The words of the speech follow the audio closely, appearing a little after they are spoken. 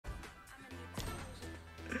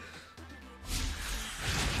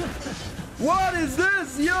What is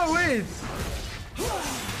this? Yo, wait.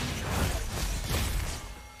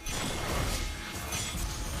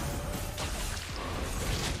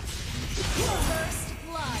 First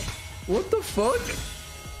blood. What the fuck?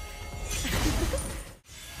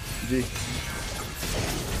 G.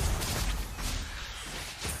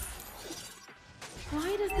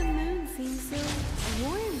 Why does the moon seem so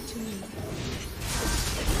warm to me?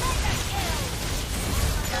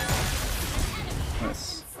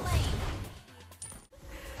 Nice.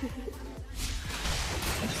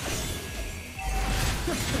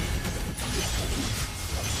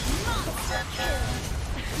 Monster kill.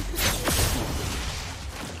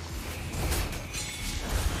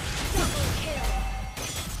 Double kill.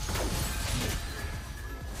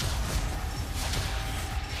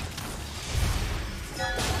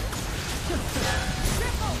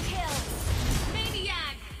 Triple kill.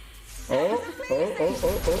 Maniac. Oh.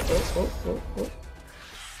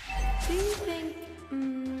 Do you think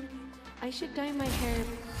I should dye my hair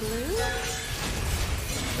blue?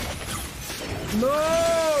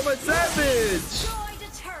 No, my savage! Destroyed a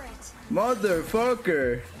turret.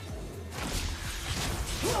 Motherfucker.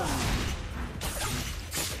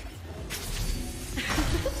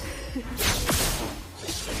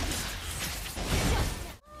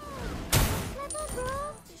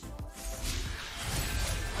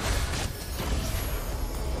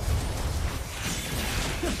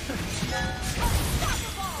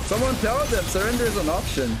 Someone tell them surrender is an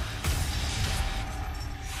option.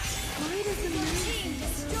 Why does the moon seem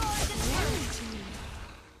so warm to me?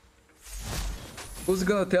 Who's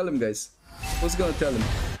gonna tell him, guys? Who's gonna tell him?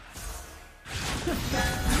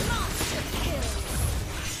 Monster kill.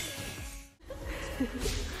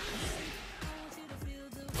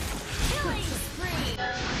 Killing spree.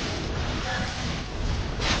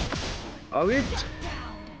 Are we?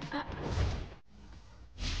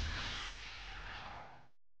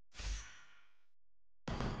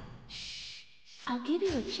 I'll give you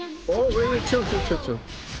a chance. Oh, wait, chill.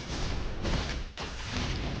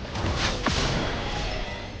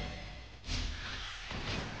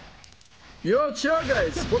 Yo, chill,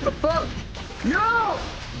 guys. What the fuck? Yo!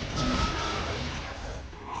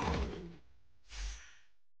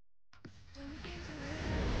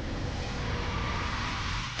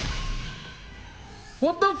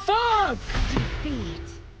 What the fuck? Defeat.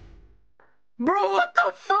 Bro, what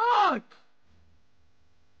the fuck?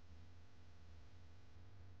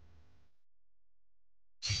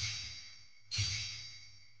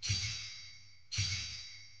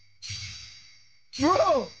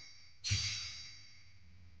 Bro!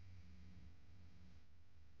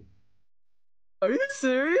 Are you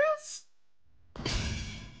serious?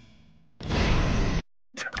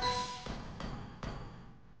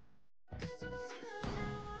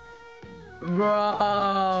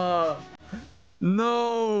 Bro!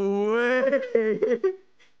 No way!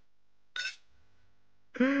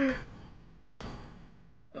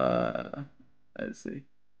 Let's see.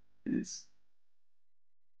 Is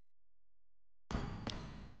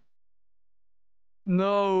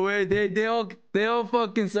no way. They all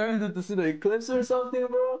fucking started to see the eclipse or something,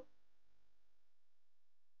 bro.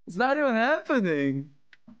 It's not even happening.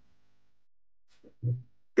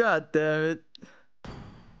 God damn it.